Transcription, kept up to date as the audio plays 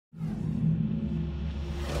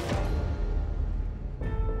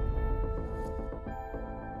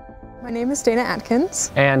My name is Dana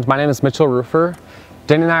Atkins. And my name is Mitchell Rufer.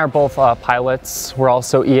 Dana and I are both pilots. We're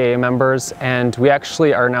also EAA members, and we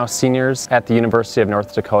actually are now seniors at the University of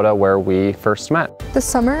North Dakota, where we first met. This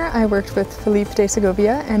summer I worked with Felipe de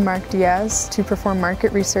Segovia and Mark Diaz to perform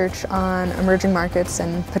market research on emerging markets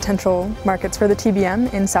and potential markets for the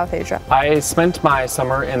TBM in South Asia. I spent my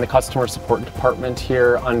summer in the customer support department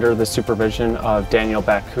here under the supervision of Daniel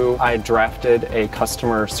Baku. I drafted a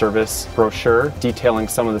customer service brochure detailing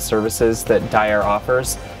some of the services that Dair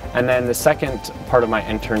offers. And then the second part of my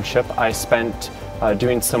internship, I spent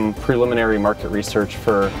doing some preliminary market research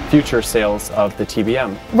for future sales of the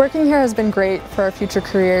TBM. Working here has been great for our future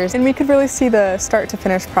careers, and we could really see the start to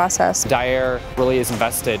finish process. Dair really is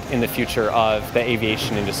invested in the future of the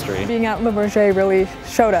aviation industry. Being at Le Bourget really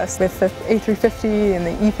showed us with the A350 and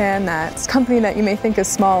the EFAN that this company that you may think is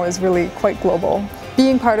small is really quite global.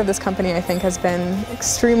 Being part of this company, I think, has been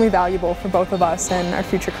extremely valuable for both of us and our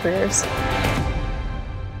future careers.